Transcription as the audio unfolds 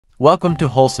Welcome to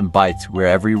Wholesome Bites, where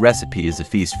every recipe is a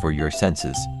feast for your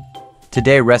senses.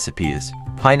 Today's recipe is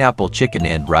pineapple chicken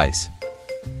and rice.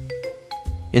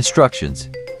 Instructions.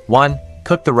 1.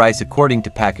 Cook the rice according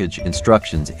to package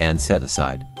instructions and set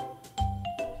aside.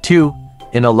 2.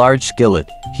 In a large skillet,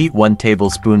 heat 1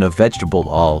 tablespoon of vegetable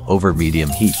oil over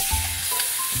medium heat.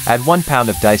 Add 1 pound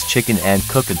of diced chicken and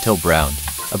cook until brown,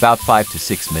 about 5 to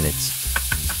 6 minutes.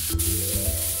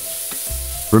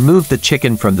 Remove the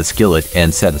chicken from the skillet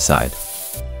and set aside.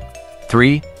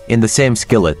 3. In the same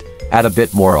skillet, add a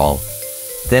bit more oil.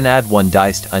 Then add 1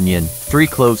 diced onion, 3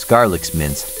 cloves garlic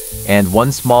minced, and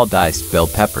 1 small diced bell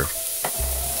pepper.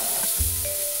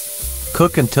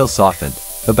 Cook until softened,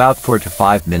 about 4 to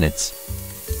 5 minutes.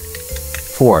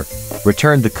 4.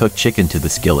 Return the cooked chicken to the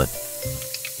skillet.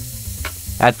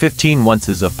 Add 15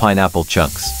 ounces of pineapple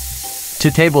chunks, 2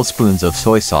 tablespoons of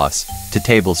soy sauce, 2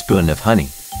 tablespoons of honey.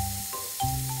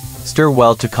 Stir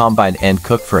well to combine and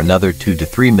cook for another 2 to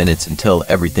 3 minutes until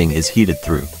everything is heated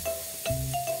through.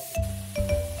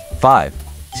 5.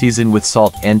 Season with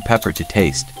salt and pepper to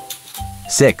taste.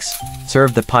 6.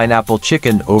 Serve the pineapple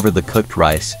chicken over the cooked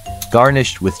rice,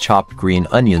 garnished with chopped green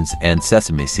onions and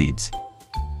sesame seeds.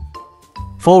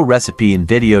 Full recipe in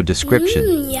video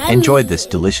description. Enjoy this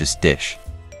delicious dish.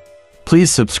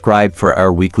 Please subscribe for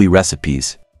our weekly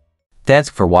recipes. Thanks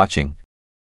for watching.